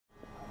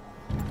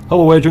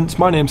Hello agents,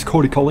 my name's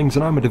Kodie Collings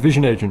and I'm a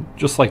division agent,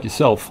 just like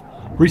yourself.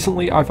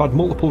 Recently I've had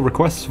multiple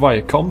requests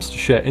via comms to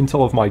share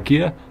intel of my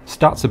gear,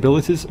 stats,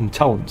 abilities and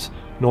talents,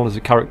 known as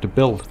a character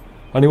build.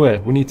 Anyway,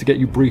 we need to get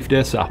you briefed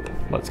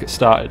ASAP. Let's get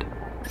started.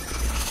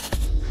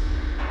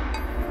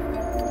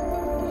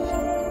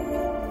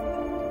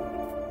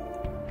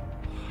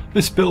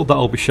 This build that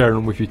I'll be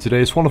sharing with you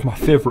today is one of my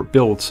favourite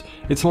builds.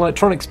 It's an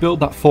electronics build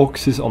that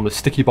focuses on the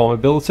sticky bomb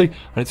ability,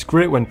 and it's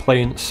great when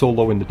playing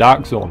solo in the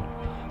dark zone.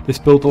 This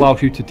build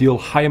allows you to deal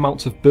high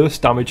amounts of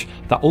burst damage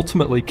that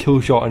ultimately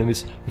kills your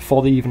enemies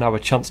before they even have a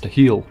chance to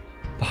heal.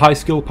 The high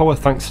skill power,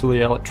 thanks to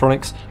the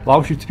electronics,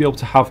 allows you to be able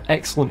to have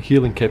excellent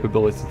healing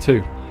capability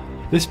too.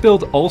 This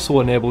build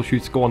also enables you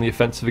to go on the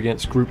offensive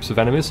against groups of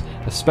enemies,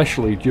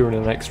 especially during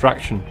an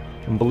extraction,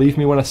 and believe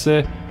me when I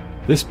say,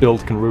 this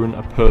build can ruin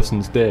a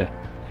person's day.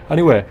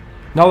 Anyway,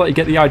 now that you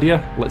get the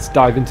idea, let's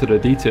dive into the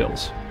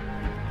details.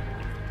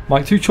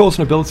 My two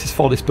chosen abilities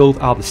for this build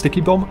are the sticky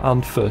bomb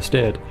and first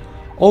aid.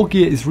 All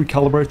gear is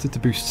recalibrated to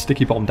boost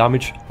sticky bomb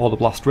damage or the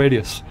blast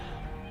radius.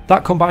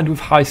 That combined with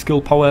high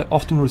skill power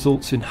often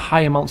results in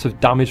high amounts of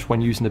damage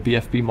when using the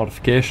BFB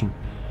modification.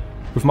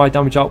 With my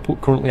damage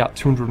output currently at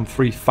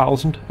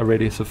 203,000, a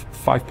radius of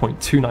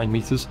 5.29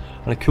 meters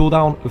and a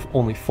cooldown of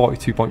only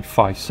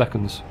 42.5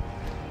 seconds.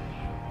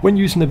 When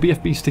using the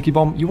BFB sticky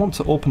bomb, you want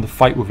to open the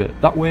fight with it,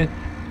 that way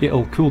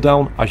it'll cool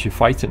down as you're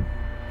fighting.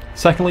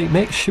 Secondly,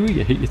 make sure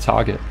you hit your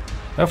target.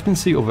 I often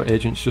see other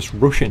agents just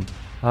rushing,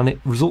 and it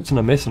results in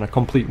a miss and a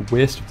complete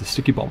waste of the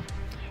sticky bomb.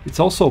 It's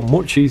also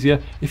much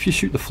easier if you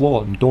shoot the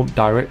floor and don't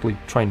directly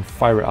try and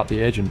fire it at the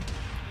agent.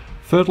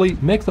 Thirdly,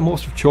 make the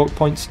most of choke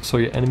points so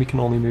your enemy can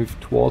only move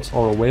towards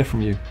or away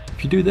from you.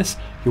 If you do this,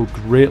 you'll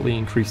greatly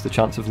increase the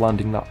chance of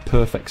landing that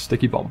perfect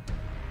sticky bomb.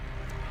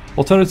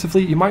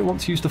 Alternatively, you might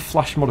want to use the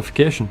flash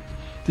modification.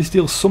 This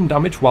deals some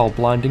damage while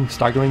blinding,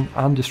 staggering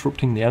and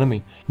disrupting the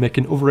enemy,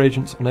 making other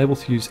agents unable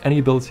to use any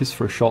abilities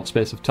for a short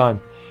space of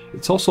time.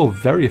 It's also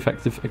very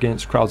effective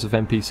against crowds of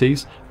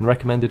NPCs and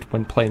recommended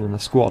when playing in a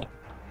squad.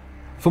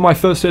 For my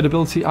first aid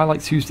ability, I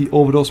like to use the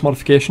overdose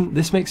modification.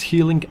 This makes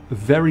healing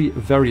very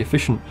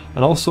efficient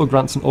and also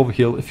grants an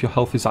overheal if your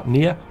health is at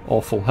near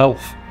or full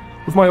health.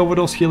 With my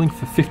overdose healing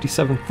for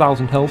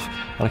 57,000 health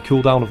and a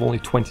cooldown of only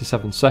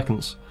 27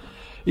 seconds.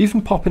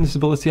 Even popping this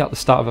ability at the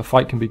start of a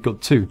fight can be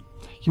good too.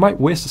 You might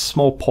waste a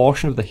small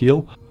portion of the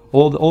heal,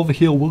 although the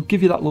overheal will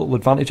give you that little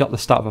advantage at the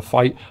start of a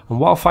fight, and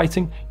while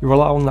fighting, you're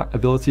allowing that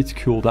ability to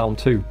cool down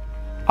too.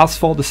 As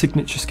for the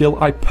signature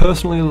skill, I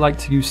personally like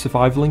to use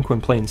Survival Link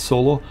when playing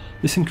solo.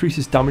 This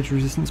increases damage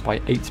resistance by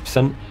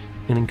 80%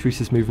 and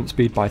increases movement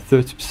speed by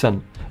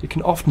 30%. It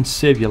can often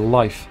save your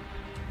life.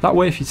 That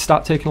way if you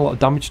start taking a lot of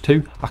damage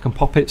too, I can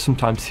pop it,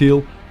 sometimes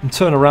heal, and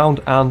turn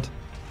around and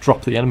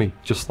drop the enemy,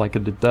 just like I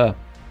did there.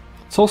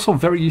 It's also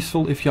very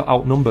useful if you're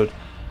outnumbered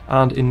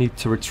and in need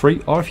to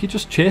retreat, or if you're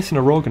just chasing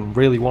a rogue and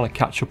really want to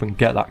catch up and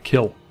get that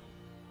kill.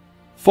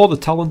 For the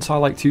talents, I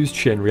like to use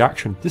Chain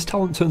Reaction. This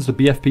talent turns the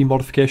BFB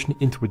modification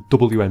into a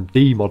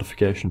WMD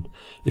modification.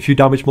 If you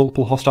damage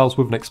multiple hostiles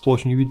with an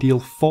explosion, you deal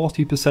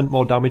 40%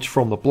 more damage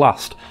from the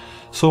blast.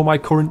 So my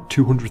current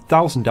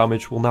 200,000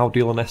 damage will now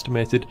deal an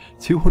estimated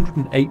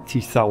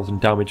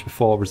 280,000 damage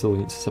before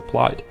resilience is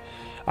applied.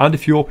 And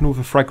if you open with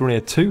a frag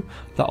grenade too,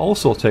 that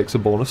also takes a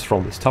bonus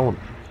from this talent.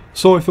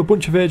 So if a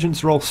bunch of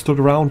agents are all stood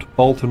around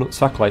ball to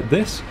nutsack like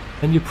this,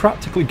 then you're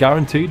practically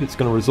guaranteed it's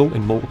going to result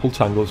in multiple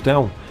tangos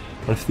down.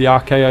 And if the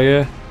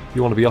RKIA,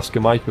 you want to be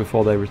Oscar Mike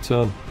before they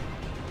return.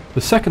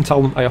 The second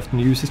talent I often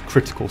use is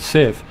Critical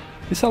Save.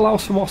 This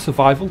allows for more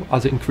survival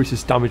as it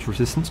increases damage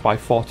resistance by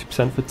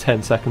 40% for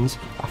 10 seconds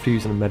after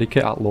using a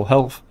medikit at low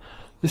health.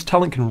 This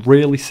talent can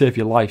really save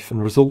your life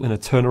and result in a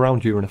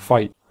turnaround during a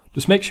fight.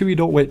 Just make sure you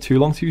don't wait too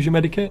long to use your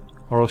medikit,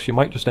 or else you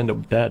might just end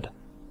up dead.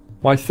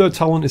 My third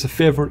talent is a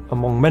favourite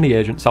among many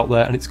agents out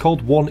there, and it's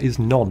called One is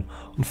None.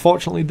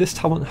 Unfortunately, this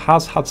talent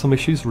has had some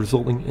issues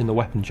resulting in the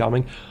weapon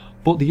jamming,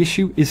 but the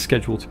issue is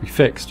scheduled to be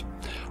fixed.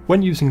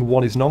 When using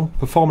One is None,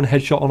 performing a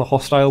headshot on a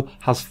hostile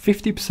has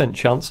 50%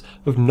 chance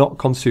of not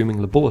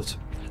consuming the bullet.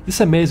 This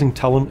amazing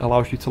talent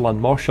allows you to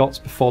land more shots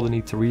before the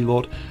need to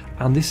reload,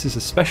 and this is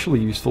especially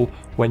useful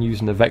when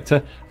using a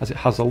Vector as it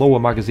has a lower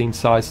magazine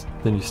size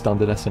than your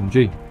standard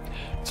SMG.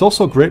 It's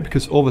also great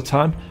because over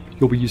time,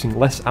 you'll be using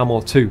less ammo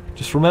too.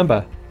 Just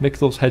remember, make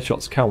those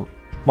headshots count.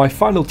 My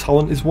final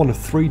talent is one of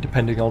three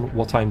depending on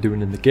what I'm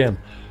doing in the game.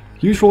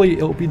 Usually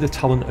it'll be the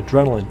talent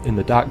Adrenaline in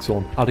the dark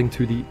zone, adding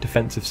to the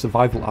defensive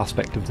survival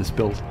aspect of this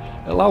build.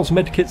 It allows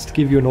medkits to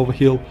give you an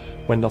overheal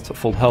when not at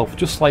full health,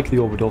 just like the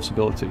overdose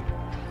ability.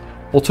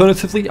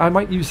 Alternatively, I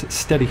might use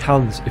Steady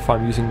Hands if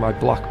I'm using my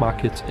Black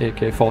Market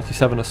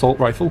AK-47 assault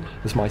rifle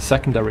as my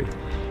secondary.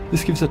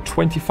 This gives a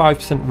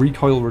 25%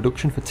 recoil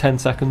reduction for 10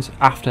 seconds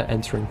after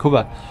entering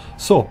cover,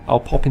 so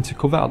I'll pop into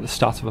cover at the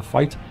start of a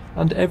fight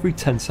and every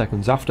 10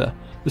 seconds after.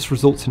 This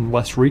results in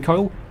less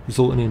recoil,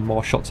 resulting in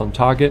more shots on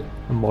target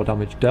and more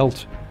damage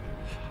dealt.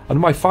 And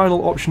my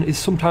final option is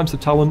sometimes the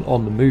talent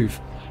On the Move.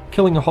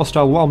 Killing a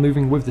hostile while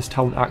moving with this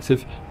talent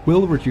active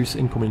will reduce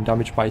incoming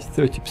damage by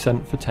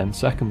 30% for 10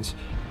 seconds.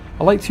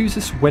 I like to use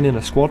this when in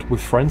a squad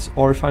with friends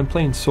or if I'm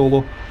playing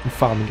solo and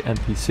farming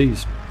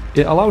NPCs.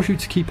 It allows you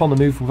to keep on the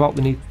move without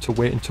the need to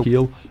wait until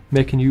heal,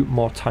 making you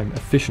more time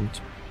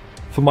efficient.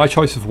 For my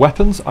choice of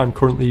weapons, I'm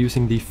currently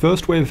using the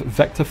first wave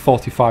Vector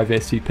 45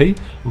 ACP,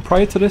 and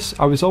prior to this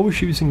I was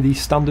always using the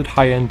standard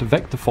high-end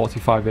Vector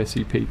 45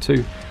 ACP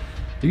too.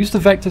 I use the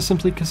Vector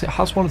simply because it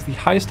has one of the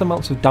highest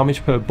amounts of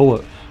damage per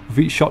bullet, with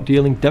each shot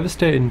dealing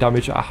devastating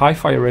damage at a high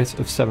fire rate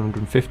of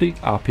 750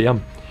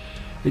 RPM.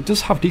 It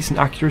does have decent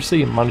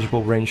accuracy and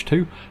manageable range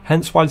too,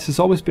 hence why this has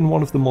always been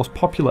one of the most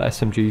popular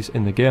SMGs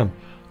in the game.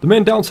 The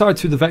main downside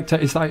to the Vector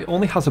is that it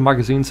only has a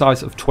magazine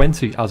size of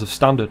 20 as of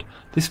standard.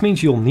 This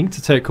means you'll need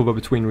to take cover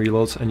between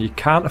reloads and you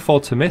can't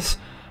afford to miss,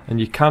 and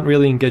you can't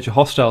really engage your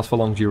hostiles for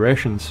long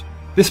durations.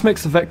 This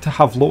makes the Vector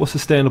have lower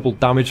sustainable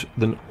damage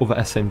than other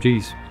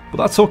SMGs, but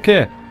that's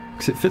okay,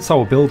 because it fits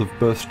our build of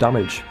burst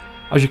damage.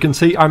 As you can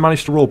see, I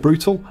managed to roll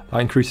Brutal,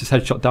 that increases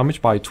headshot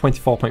damage by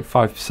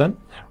 24.5%,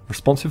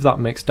 Responsive, that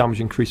makes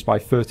damage increase by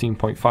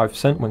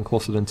 13.5% when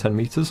closer than 10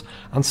 meters,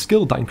 and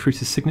Skilled, that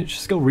increases signature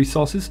skill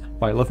resources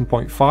by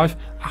 11.5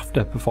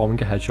 after performing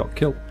a headshot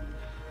kill.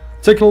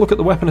 Taking a look at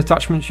the weapon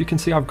attachments, you can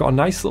see I've got a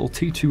nice little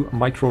T2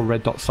 micro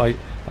red dot sight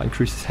that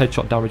increases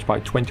headshot damage by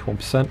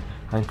 21%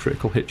 and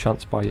critical hit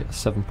chance by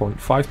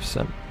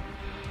 7.5%.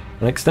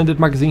 An extended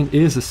magazine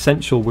is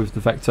essential with the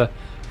Vector.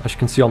 As you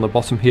can see on the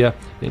bottom here,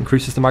 it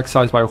increases the mag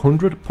size by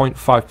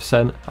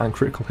 100.5% and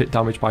critical hit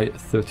damage by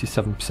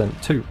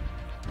 37% too.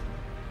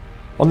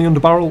 On the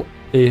underbarrel,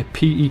 a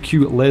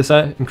PEQ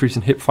laser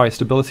increasing hipfire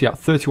stability at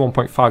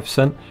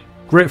 31.5%,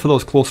 great for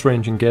those close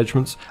range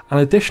engagements, and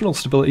additional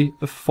stability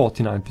of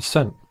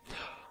 49%.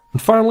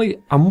 And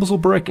finally, a muzzle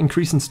brake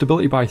increasing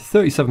stability by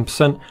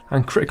 37%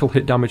 and critical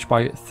hit damage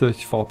by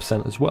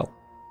 34% as well.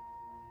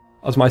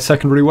 As my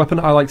secondary weapon,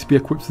 I like to be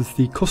equipped with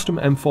the custom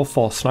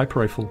M44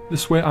 sniper rifle.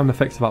 This way I'm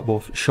effective at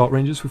both short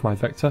ranges with my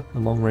Vector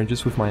and long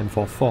ranges with my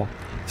M44.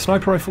 The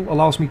sniper rifle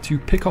allows me to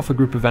pick off a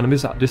group of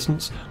enemies at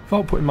distance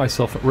without putting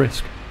myself at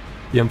risk.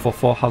 The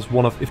M44 has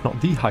one of, if not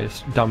the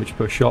highest, damage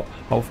per shot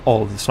out of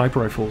all of the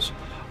sniper rifles,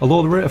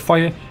 although the rate of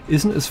fire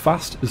isn't as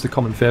fast as the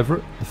common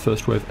favourite, the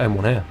first wave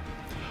M1A.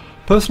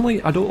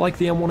 Personally, I don't like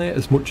the M1A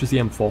as much as the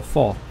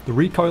M44. The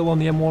recoil on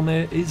the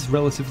M1A is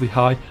relatively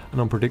high and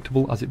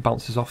unpredictable as it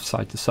bounces off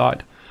side to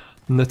side,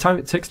 and the time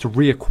it takes to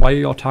reacquire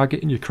your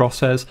target in your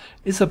crosshairs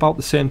is about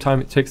the same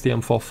time it takes the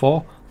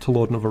M44 to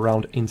load another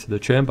round into the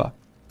chamber.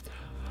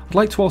 I'd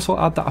like to also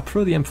add that I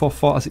prefer the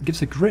M44 as it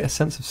gives a greater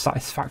sense of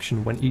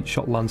satisfaction when each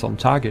shot lands on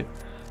target,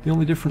 the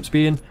only difference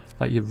being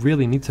that you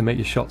really need to make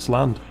your shots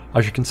land.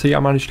 As you can see, I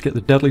managed to get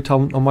the Deadly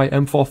talent on my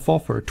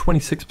M44 for a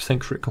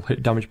 26% critical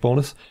hit damage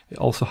bonus. It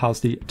also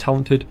has the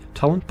Talented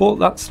talent, but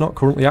that's not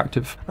currently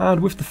active. And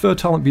with the third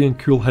talent being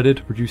Cool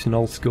Headed, reducing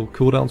all skill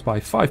cooldowns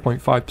by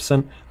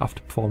 5.5%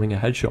 after performing a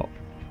headshot.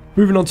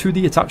 Moving on to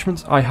the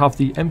attachments, I have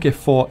the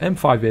MK4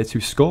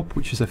 M5A2 scope,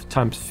 which is a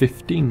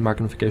 ×15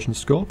 magnification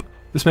scope.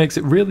 This makes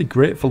it really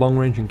great for long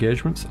range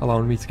engagements,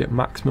 allowing me to get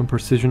maximum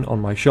precision on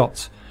my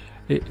shots.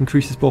 It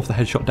increases both the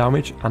headshot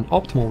damage and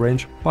optimal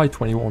range by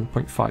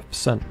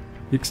 21.5%.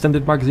 The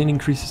extended magazine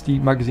increases the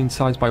magazine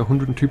size by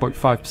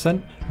 102.5%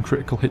 and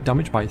critical hit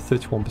damage by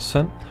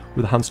 31%,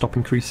 with the hand stop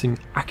increasing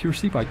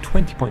accuracy by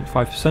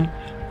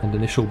 20.5% and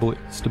initial bullet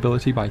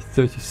stability by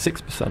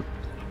 36%.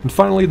 And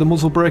finally, the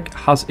muzzle brake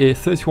has a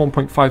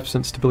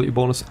 31.5% stability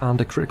bonus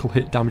and a critical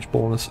hit damage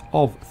bonus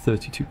of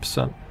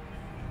 32%.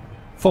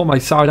 For my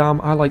sidearm,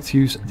 I like to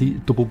use the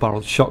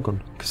double-barreled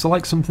shotgun, because I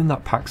like something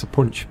that packs a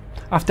punch.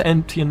 After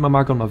emptying my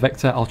mag on my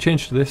Vector, I'll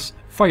change to this,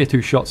 fire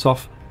 2 shots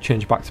off,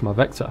 change back to my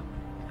Vector.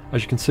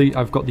 As you can see,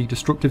 I've got the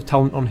Destructive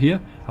talent on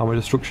here, and my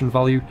destruction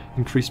value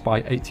increased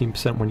by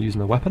 18% when using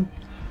the weapon.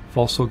 I've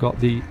also got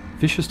the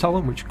Vicious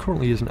talent, which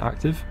currently isn't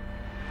active,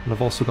 and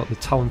I've also got the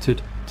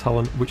Talented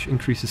talent, which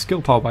increases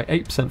skill power by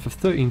 8% for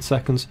 13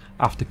 seconds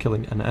after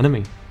killing an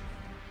enemy.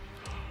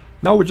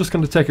 Now we're just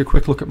going to take a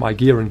quick look at my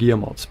gear and gear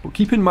mods, but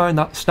keep in mind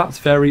that stats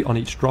vary on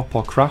each drop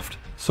or craft,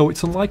 so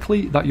it's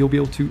unlikely that you'll be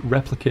able to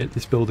replicate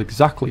this build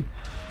exactly.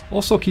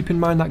 Also keep in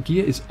mind that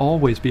gear is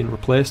always being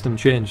replaced and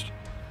changed.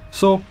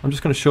 So I'm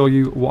just going to show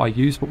you what I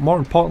use, but more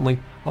importantly,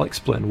 I'll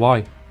explain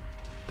why.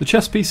 The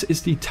chest piece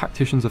is the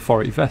Tactician's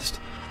Authority vest.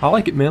 I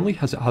like it mainly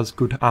as it has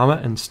good armour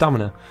and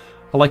stamina.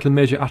 I like the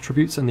major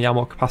attributes and the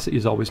ammo capacity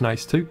is always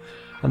nice too,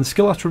 and the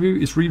skill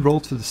attribute is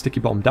re-rolled for the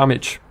sticky bomb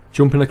damage.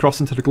 Jumping across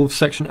into the gloves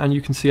section, and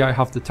you can see I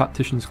have the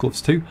Tactician's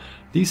gloves too.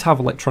 These have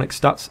electronic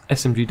stats,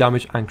 SMG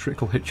damage and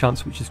critical hit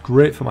chance, which is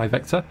great for my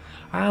Vector,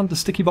 and the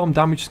sticky bomb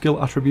damage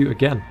skill attribute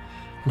again.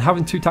 And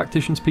having 2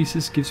 Tactician's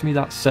pieces gives me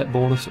that set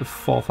bonus of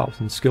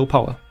 4000 skill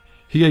power.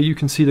 Here you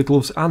can see the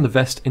gloves and the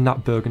vest in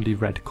that burgundy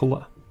red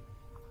colour.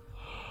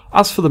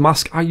 As for the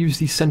mask, I use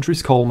the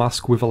Sentry's Call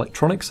mask with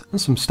electronics and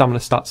some stamina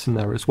stats in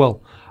there as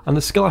well, and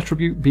the skill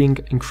attribute being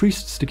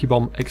increased sticky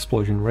bomb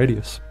explosion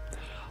radius.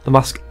 The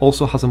mask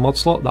also has a mod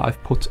slot that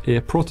I've put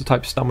a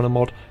prototype stamina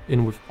mod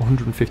in with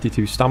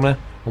 152 stamina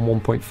and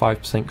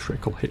 1.5%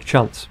 critical hit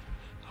chance.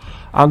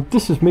 And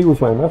this is me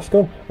with my mask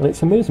on, and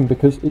it's amazing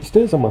because it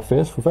stays on my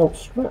face without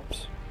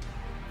straps.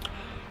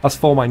 As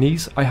for my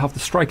knees, I have the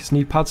Striker's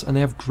knee pads and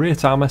they have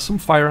great armour, some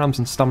firearms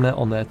and stamina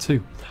on there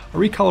too. I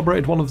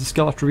recalibrated one of the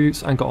skill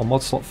attributes and got a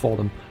mod slot for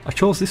them. I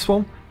chose this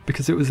one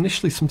because it was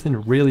initially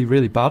something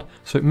really bad,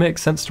 so it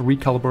makes sense to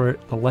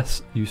recalibrate the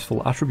less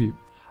useful attribute.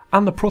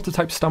 And the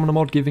prototype stamina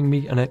mod giving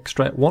me an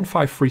extra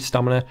 153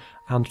 stamina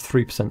and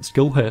 3%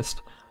 skill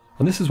haste.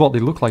 And this is what they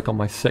look like on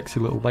my sexy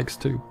little legs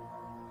too.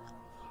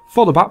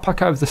 For the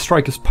backpack I have the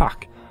Striker's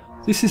pack.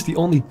 This is the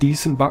only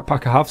decent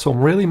backpack I have, so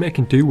I'm really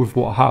making do with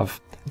what I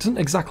have. It doesn't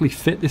exactly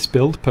fit this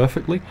build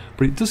perfectly,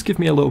 but it does give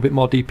me a little bit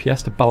more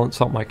DPS to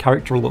balance out my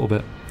character a little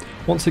bit.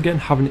 Once again,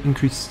 having an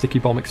increased sticky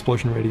bomb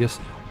explosion radius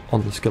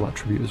on the skill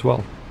attribute as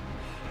well.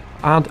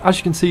 And as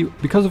you can see,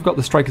 because I've got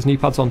the Striker's knee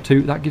pads on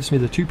too, that gives me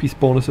the 2-piece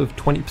bonus of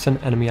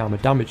 20% enemy armor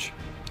damage.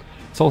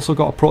 It's also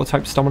got a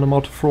prototype stamina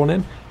mod thrown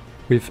in,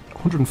 with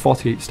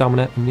 148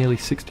 stamina and nearly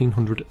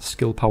 1600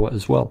 skill power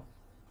as well.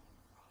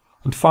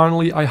 And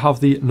finally I have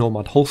the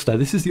Nomad holster.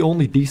 This is the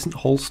only decent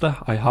holster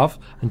I have,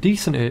 and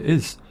decent it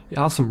is. It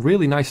has some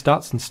really nice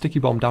stats and sticky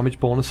bomb damage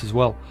bonus as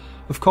well.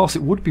 Of course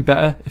it would be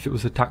better if it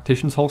was a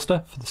tactician's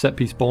holster for the set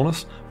piece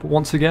bonus, but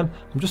once again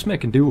I'm just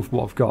making do with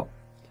what I've got.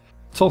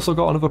 It's also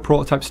got another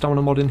prototype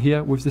stamina mod in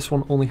here, with this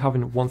one only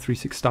having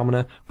 136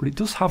 stamina, but it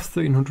does have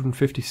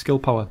 1350 skill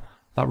power.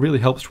 That really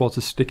helps towards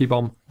the sticky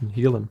bomb and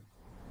healing.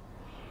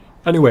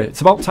 Anyway,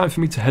 it's about time for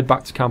me to head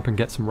back to camp and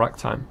get some rack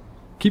time.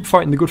 Keep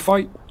fighting the good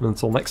fight, and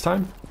until next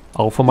time,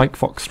 Alpha Mike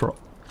Foxtrot.